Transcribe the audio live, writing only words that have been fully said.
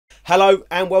Hello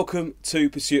and welcome to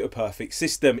Pursuit of Perfect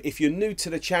System. If you're new to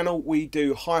the channel, we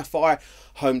do hi-fi,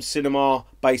 home cinema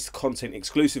based content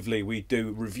exclusively. We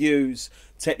do reviews,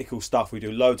 technical stuff, we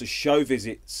do loads of show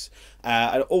visits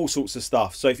and all sorts of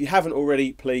stuff. So if you haven't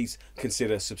already, please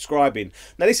consider subscribing.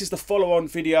 Now this is the follow-on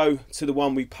video to the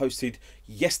one we posted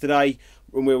yesterday,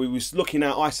 where we was looking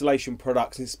at isolation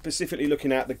products and specifically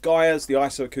looking at the GAIAs, the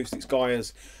IsoAcoustics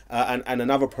GAIAs and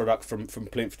another product from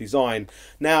Plinth Design.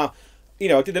 Now, you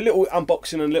know, I did a little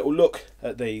unboxing and a little look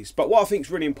at these, but what I think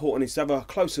is really important is to have a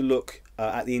closer look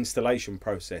at the installation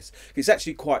process. It's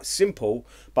actually quite simple,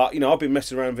 but you know, I've been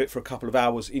messing around with it for a couple of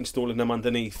hours installing them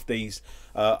underneath these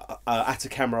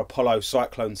Atacama Apollo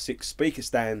Cyclone 6 speaker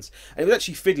stands, and it was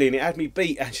actually fiddly and it had me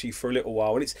beat actually for a little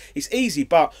while. And it's easy,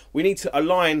 but we need to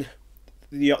align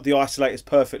the isolators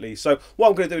perfectly. So what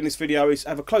I'm going to do in this video is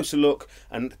have a closer look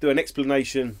and do an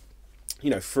explanation,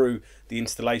 you know, through the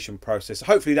installation process.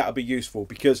 Hopefully that'll be useful,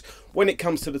 because when it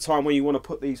comes to the time when you want to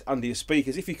put these under your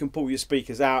speakers, if you can pull your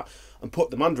speakers out and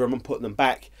put them under them and put them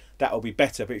back, that'll be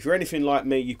better. But if you're anything like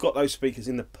me, you've got those speakers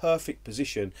in the perfect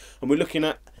position, and we're looking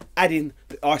at adding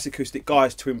the IsoAcoustic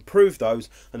GAIAs to improve those.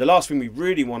 And the last thing we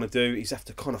really want to do is have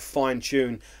to kind of fine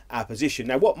tune our position.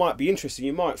 Now what might be interesting,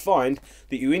 you might find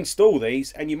that you install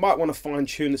these and you might want to fine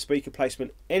tune the speaker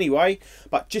placement anyway,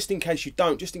 but just in case you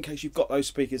don't, just in case you've got those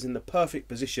speakers in the perfect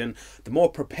position, the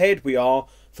more prepared we are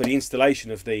for the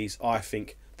installation of these, I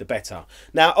think the better.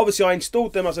 Now obviously I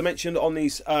installed them, as I mentioned, on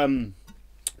these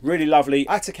really lovely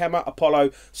Atacama Apollo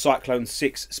Cyclone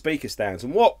 6 speaker stands,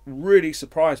 and what really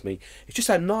surprised me is just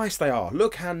how nice they are.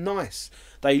 Look how nice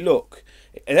they look.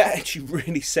 It actually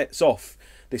really sets off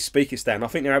this speaker stand. I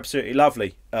think they're absolutely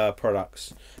lovely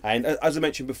products, and as I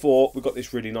mentioned before, we've got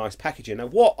this really nice packaging. Now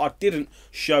what I didn't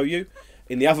show you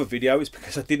in the other video is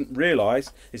because I didn't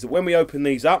realise is that when we open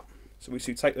these up, so we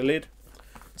should take the lid,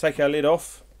 take our lid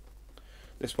off.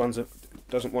 This one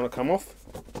doesn't want to come off.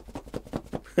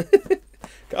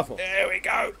 Come on. There we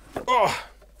go. Oh,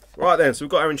 right then, so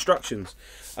we've got our instructions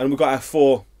and we've got our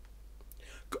 4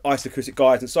 IsoAcoustic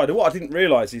GAIAs inside. And what I didn't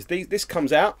realise is this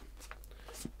comes out,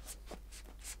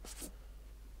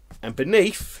 and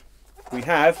beneath we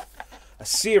have a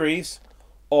series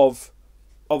of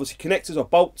obviously connectors or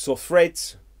bolts or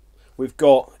threads. We've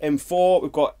got M4,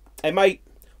 we've got M8,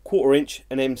 1/4 inch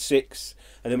and M6,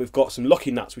 and then we've got some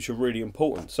locking nuts which are really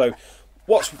important. So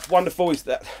what's wonderful is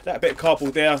that bit of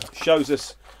cardboard there shows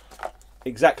us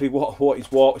exactly what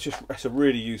is what. It's a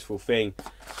really useful thing.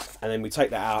 And then we take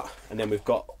that out, and then we've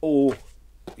got all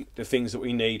the things that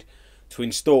we need to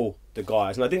install the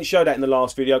GAIAs. And I didn't show that in the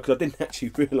last video because I didn't actually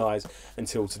realise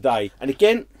until today. And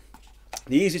again,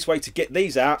 the easiest way to get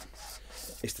these out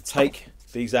is to take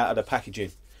these out of the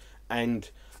packaging. And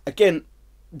again,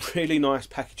 really nice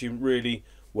packaging, really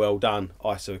well done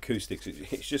IsoAcoustics.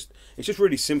 It's just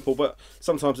really simple, but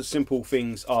sometimes the simple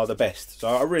things are the best. So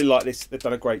I really like this. They've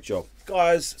done a great job.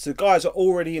 Guys, so the GAIAs are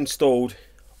already installed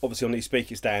obviously on these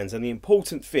speaker stands, and the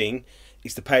important thing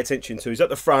is to pay attention to is at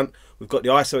the front we've got the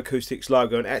IsoAcoustics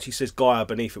logo, and it actually says GAIA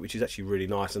beneath it, which is actually really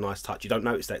nice, a nice touch. You don't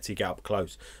notice that till you get up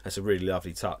close. That's a really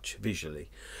lovely touch visually.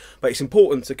 But it's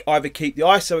important to either keep the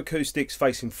IsoAcoustics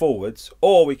facing forwards,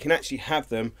 or we can actually have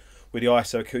them with the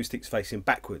IsoAcoustics facing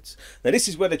backwards. Now this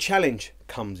is where the challenge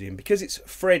comes in, because it's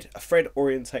a thread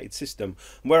orientated system,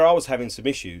 and where I was having some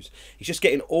issues is just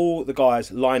getting all the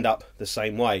GAIAs lined up the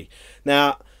same way.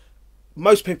 Now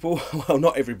most people, well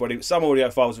not everybody, but some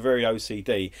audiophiles are very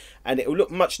OCD, and it will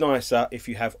look much nicer if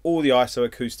you have all the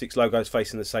IsoAcoustics logos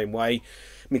facing the same way.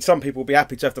 I mean, some people will be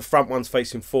happy to have the front ones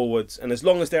facing forwards, and as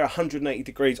long as they're 180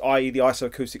 degrees, i.e. the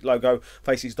IsoAcoustic logo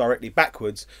faces directly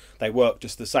backwards, they work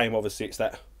just the same. Obviously it's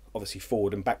that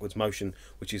forward and backwards motion,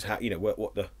 which is how, you know,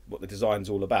 what the design's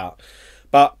all about.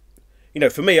 But you know,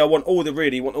 for me, I want all the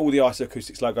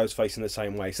IsoAcoustics logos facing the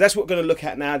same way. So that's what we're going to look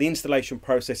at now, the installation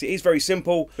process. It is very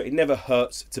simple, but it never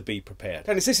hurts to be prepared.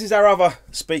 And this is our other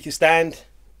speaker stand.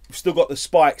 We've still got the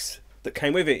spikes that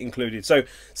came with it included. So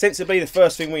sensibly, the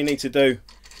first thing we need to do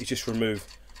is just remove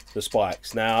the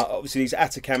spikes. Now, obviously, these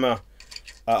Atacama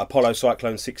Apollo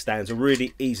Cyclone 6 stands are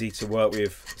really easy to work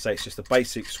with. So it's just a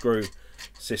basic screw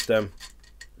system,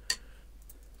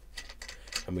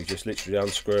 and we just literally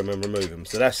unscrew them and remove them.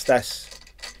 So that's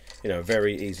you know, a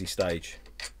very easy stage.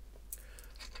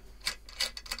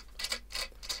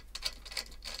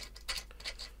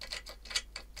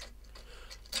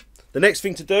 The next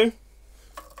thing to do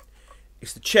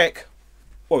is to check,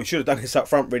 well, we should have done this up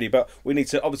front really, but we need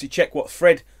to obviously check what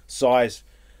thread size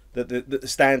that the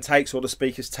stand takes or the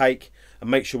speakers take, and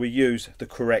make sure we use the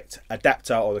correct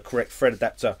adapter or the correct thread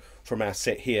adapter from our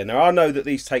set here. Now I know that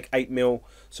these take 8mm,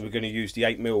 so we're going to use the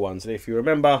 8mm ones. And if you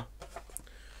remember,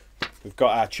 we've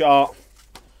got our chart,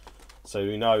 so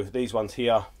we know these ones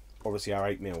here obviously are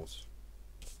 8mm.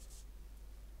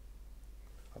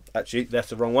 Actually, that's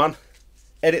the wrong one.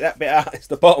 Edit that bit out. It's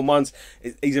the bottom ones.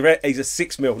 He's a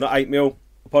 6mm, not 8mm.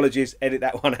 Apologies, edit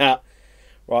that one out.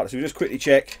 Right, so we just quickly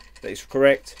check that it's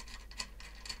correct.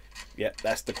 Yep,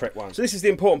 that's the correct one. So this is the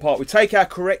important part. We take our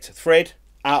correct thread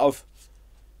out of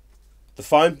the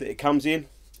foam that it comes in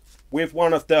with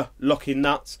one of the locking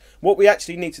nuts. What we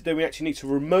actually need to do, we actually need to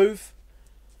remove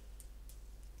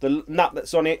the nut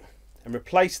that's on it and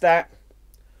replace that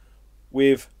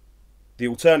with the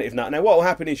alternative nut. Now what will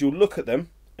happen is you'll look at them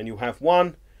and you'll have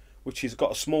one which has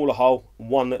got a smaller hole and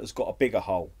one that has got a bigger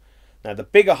hole. Now the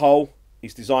bigger hole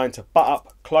is designed to butt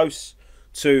up close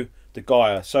to the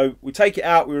GAIA. So we take it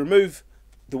out, we remove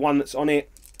the one that's on it,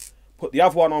 put the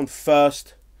other one on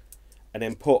first, and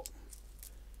then put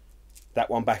that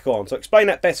one back on. So explain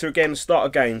that better again and start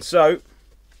again. So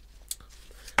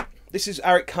this is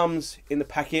how it comes in the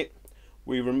packet.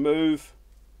 We remove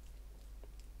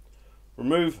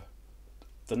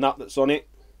the nut that's on it,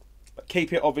 but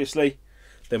keep it obviously.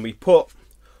 Then we put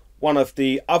one of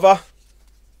the other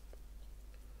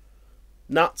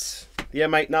nuts, the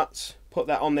M8 nuts, put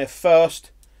that on there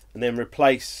first, and then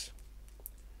replace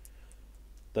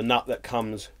the nut that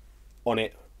comes on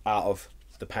it out of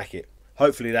the packet.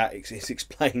 Hopefully that is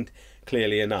explained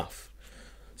clearly enough.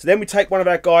 So then we take one of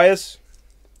our GAIAs.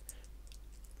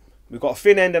 We've got a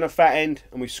thin end and a fat end,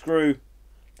 and we screw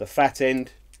the fat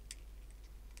end.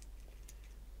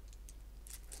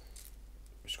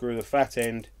 Screw the fat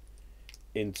end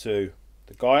into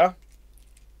the GAIA.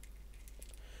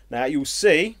 Now you'll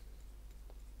see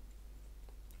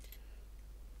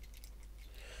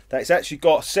that it's actually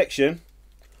got a section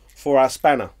for our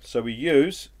spanner. So we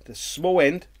use the small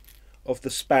end of the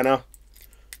spanner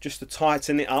just to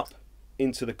tighten it up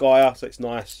into the GAIA so it's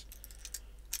nice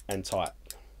and tight.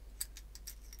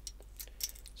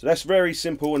 So that's very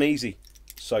simple and easy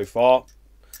so far.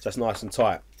 So that's nice and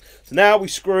tight. So now we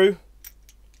screw,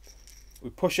 we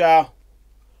push our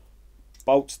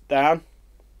bolts down,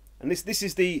 and this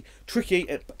is the tricky,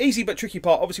 easy but tricky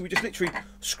part. Obviously we just literally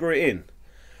screw it in.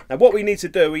 Now what we need to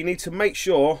do, we need to make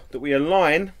sure that we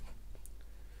align,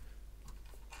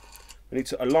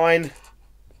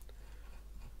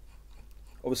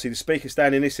 obviously the speaker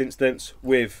stand in this instance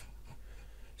with,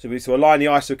 so we need to align the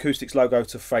IsoAcoustics logo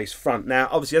to face front. Now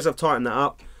obviously as I've tightened that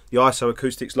up, the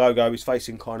IsoAcoustics logo is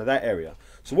facing kind of that area.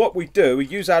 So what we do, we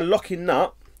use our locking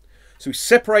nut, so we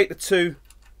separate the two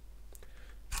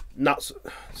nuts.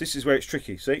 So this is where it's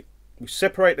tricky, see? We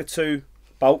separate the two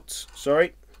bolts,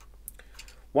 sorry.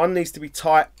 One needs to be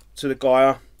tight to the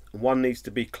GAIA and one needs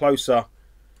to be closer.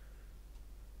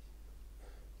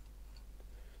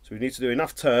 So we need to do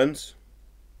enough turns,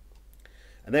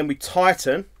 and then we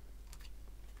tighten.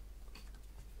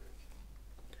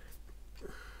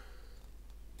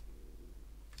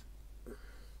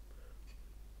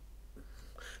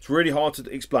 It's really hard to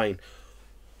explain.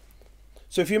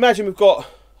 So if you imagine we've got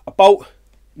a bolt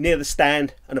near the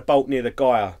stand and a bolt near the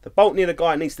GAIA. The bolt near the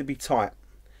GAIA needs to be tight.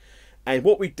 And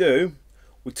what we do,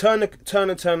 we turn the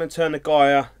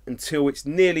GAIA until it's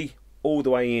nearly all the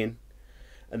way in.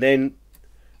 And then,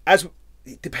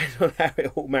 depending on how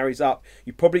it all marries up,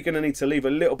 you're probably going to need to leave a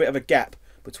little bit of a gap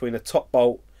between the top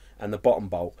bolt and the bottom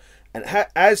bolt. And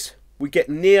as we get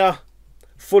near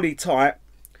fully tight,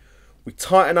 we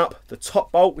tighten up the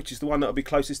top bolt, which is the one that will be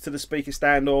closest to the speaker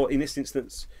stand, or in this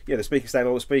instance, yeah, the speaker stand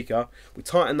or the speaker. We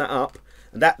tighten that up,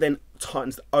 and that then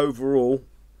tightens the overall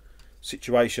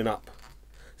situation up.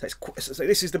 So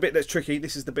this is the bit that's tricky,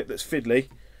 this is the bit that's fiddly.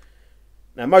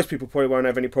 Now most people probably won't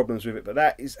have any problems with it, but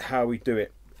that is how we do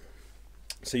it.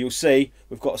 So you'll see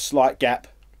we've got a slight gap,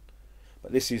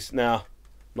 but this is now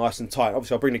nice and tight.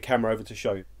 Obviously I'll bring the camera over to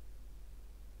show you.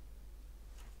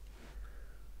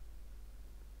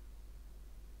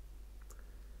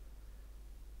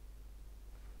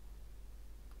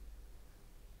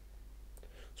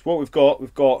 So what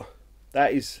we've got,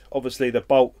 that is obviously the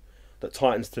bolt that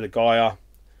tightens to the GAIA,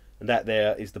 and that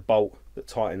there is the bolt that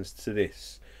tightens to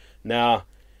this. Now,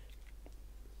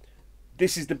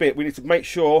 this is the bit we need to make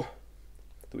sure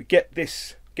that we get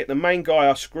the main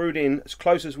GAIA screwed in as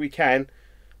close as we can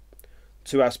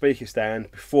to our speaker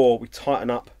stand before we tighten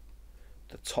up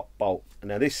the top bolt. And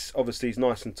now this obviously is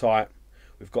nice and tight.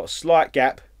 We've got a slight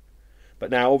gap, but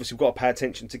now obviously we've got to pay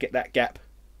attention to get that gap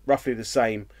roughly the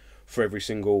same for every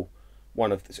single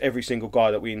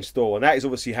GAIA that we install, and that is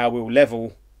obviously how we'll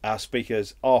level our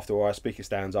speakers after, or our speaker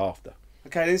stands after.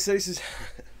 Okay, so this is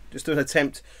just an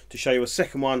attempt to show you a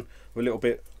second one with a little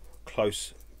bit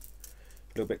closer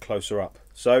up.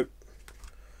 So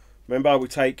remember, we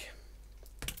take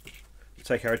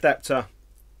take our adapter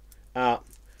out,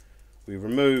 we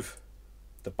remove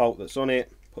the bolt that's on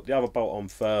it, put the other bolt on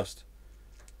first,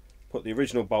 put the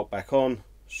original bolt back on,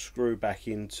 screw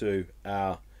into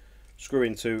our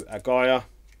GAIA,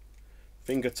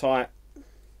 finger tight,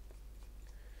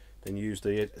 then use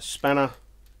the spanner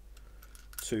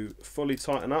to fully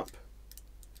tighten up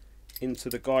into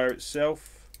the GAIA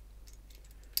itself.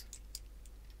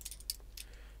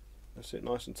 That's it,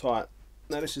 nice and tight.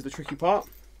 Now this is the tricky part.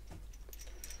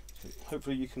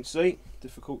 Hopefully you can see.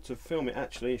 Difficult to film it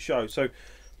actually and show. So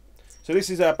this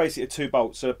is basically 2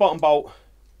 bolts. So the bottom bolt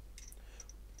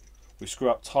we screw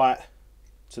up tight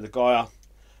to the GAIA,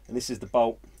 and this is the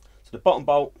bolt. So the bottom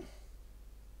bolt,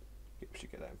 we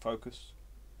should get that in focus.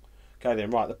 Okay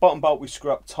then, right, the bottom bolt we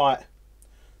screw up tight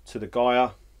to the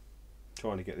GAIA.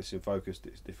 Trying to get this in focus,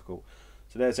 it's difficult.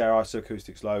 So there's our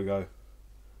IsoAcoustics logo.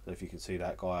 I don't know if you can see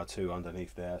that GAIA 2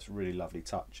 underneath there. It's a really lovely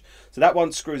touch. So that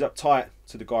one screws up tight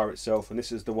to the GAIA itself, and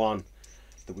this is the one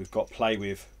that we've got play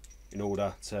with in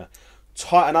order to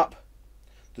tighten up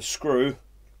the screw,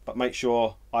 but make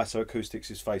sure IsoAcoustics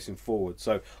is facing forward.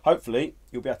 So hopefully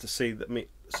you'll be able to see me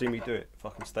do it if I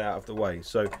can stay out of the way.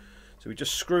 So we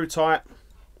just screw tight.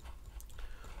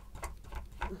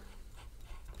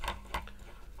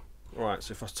 Right,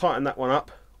 so if I tighten that one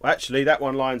up, well, actually that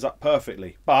one lines up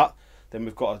perfectly, but then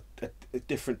we've got a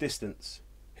different distance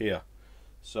here.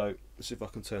 So let's see if I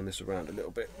can turn this around a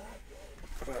little bit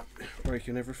without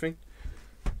breaking everything.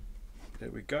 There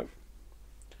we go.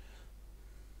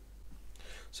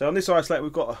 So on this isolator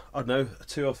we've got, I don't know, a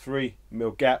 2 or 3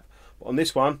 mil gap, but on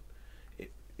this one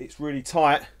it's really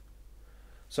tight.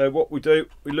 So what we do,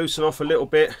 we loosen off a little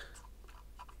bit,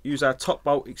 use our top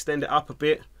bolt, extend it up a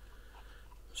bit,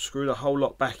 screw the whole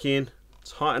lot back in,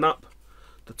 tighten up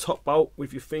the top bolt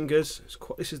with your fingers.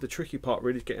 This is the tricky part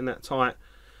really, getting that tight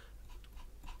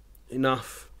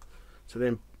enough so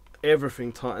then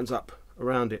everything tightens up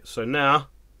around it. So now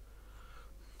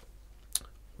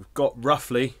we've got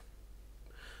roughly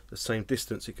the same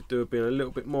distance. It could do a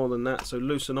little bit more than that, so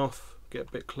loosen off, get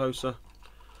a bit closer,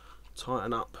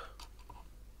 tighten up.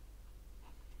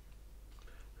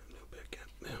 A little bit of gap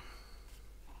there.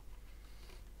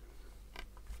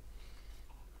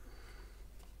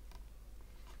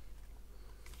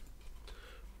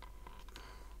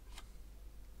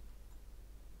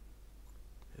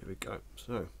 There we go.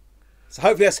 So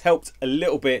hopefully that's helped a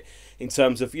little bit in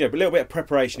terms of, you know, a little bit of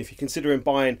preparation if you're considering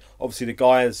buying obviously the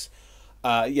GAIAs.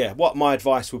 Yeah, what my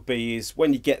advice would be is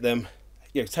when you get them,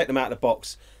 you know, take them out of the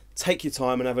box, take your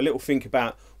time and have a little think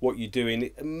about what you're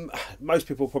doing. Most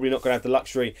people are probably not going to have the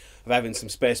luxury of having some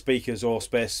spare speakers or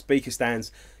spare speaker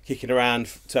stands kicking around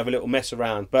to have a little mess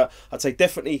around, but I'd say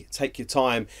definitely take your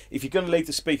time. If you're going to leave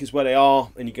the speakers where they are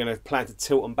and you're going to plan to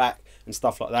tilt them back and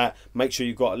stuff like that, make sure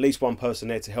you've got at least one person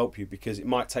there to help you, because it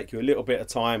might take you a little bit of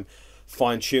time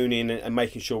fine-tuning and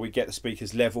making sure we get the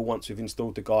speakers level once we've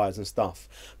installed the GAIAs and stuff.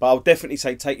 But I'll definitely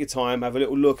say take your time, have a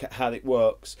little look at how it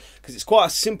works, because it's quite a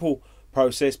simple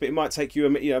process, but it might take you a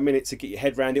minute to get your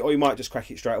head around it, or you might just crack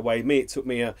it straight away. It took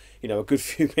me a good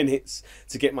few minutes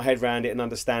to get my head around it and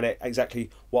understand it exactly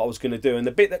what I was going to do. And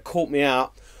the bit that caught me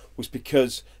out was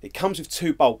because it comes with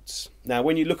 2 bolts. Now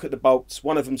when you look at the bolts,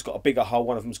 one of them's got a bigger hole,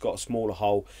 one of them's got a smaller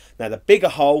hole. Now the bigger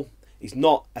hole is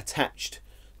not attached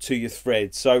to your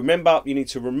thread, so remember you need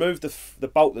to remove the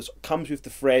bolt that comes with the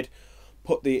thread,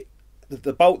 put the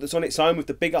bolt that's on its own with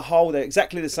the bigger hole. They're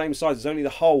exactly the same size, there's only the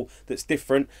hole that's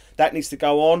different. That needs to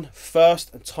go on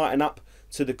first and tighten up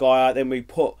to the GAIA. Then we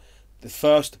put the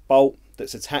first bolt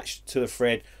that's attached to the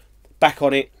thread back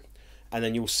on it, and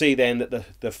then you'll see then that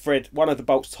the thread, one of the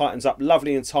bolts tightens up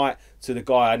lovely and tight to the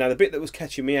GAIA. Now the bit that was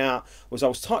catching me out was I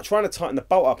was trying to tighten the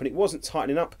bolt up and it wasn't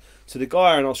tightening up to the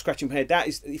GAIA, and I was scratching my head. That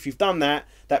is, if you've done that,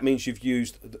 that means you've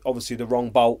used obviously the wrong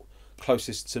bolt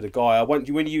closest to the GAIA. When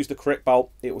you use the correct bolt,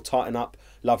 it will tighten up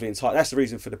lovely and tight. That's the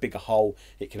reason for the bigger hole.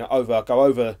 It can go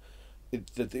over.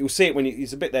 You'll see it when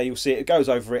there's a bit there. You'll see it goes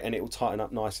over it and it will tighten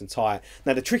up nice and tight.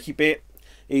 Now the tricky bit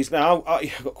is, now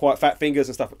I've got quite fat fingers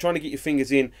and stuff, but trying to get your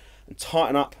fingers in and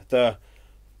tighten up the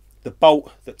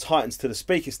bolt that tightens to the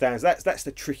speaker stands, that's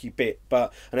the tricky bit, and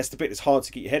that's the bit that's hard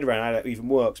to get your head around how that even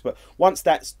works. But once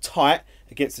that's tight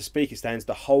against the speaker stands,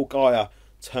 the whole GAIA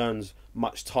turns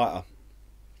much tighter.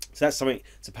 So that's something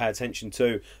to pay attention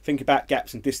to. Think about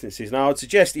gaps and distances. Now I'd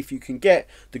suggest if you can get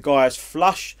the GAIAs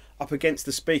flush up against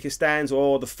the speaker stands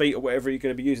or the feet or whatever you're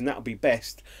going to be using, that would be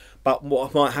best. But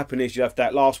what might happen is you have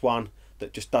that last one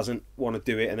that just doesn't want to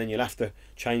do it, and then you'll have to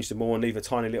change them all and leave a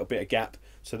tiny little bit of gap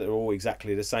so that they're all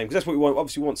exactly the same, because that's what we want.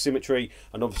 Obviously we want symmetry,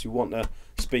 and obviously we want the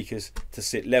speakers to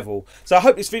sit level. So I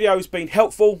hope this video has been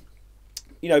helpful.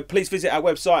 you know, please visit our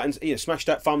website and, you know, smash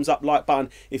that thumbs up, like button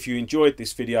if you enjoyed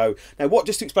this video. Now,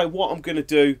 just to explain what I'm going to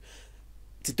do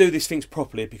this things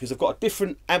properly, because I've got a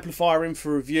different amplifier in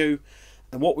for review,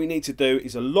 and what we need to do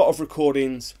is a lot of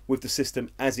recordings with the system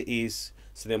as it is,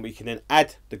 so then we can then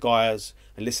add the GAIAs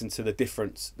and listen to the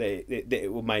difference that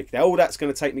it will make. Now, all that's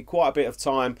going to take me quite a bit of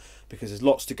time because there's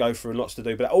lots to go through and lots to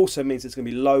do, but it also means there's going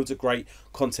to be loads of great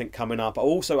content coming up.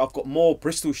 I've got more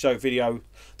Bristol show video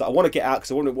that I want to get out,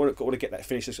 because I want to get that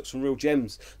finished. There's got some real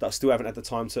gems that I still haven't had the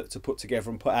time to put together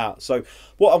and put out. So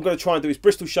what I'm going to try and do is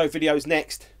Bristol show videos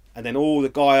next, and then all the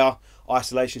GAIA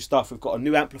isolation stuff. We've got a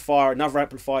new amplifier, another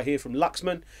amplifier here from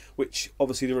Luxman, which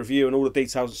obviously the review and all the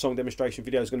details and song demonstration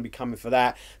video is going to be coming for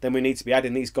that. Then we need to be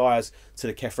adding these GAIAs to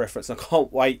the KEF reference, and I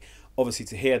can't wait obviously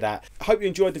to hear that. I hope you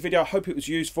enjoyed the video. I hope it was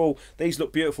useful. These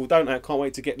look beautiful, don't they? I can't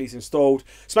wait to get these installed.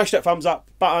 Smash that thumbs up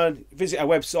button, visit our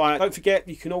website. Don't forget,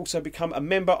 you can also become a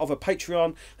member of a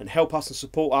Patreon and help us and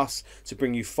support us to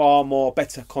bring you far more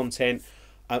better content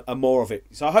and more of it.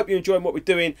 So I hope you're enjoying what we're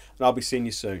doing, and I'll be seeing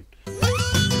you soon.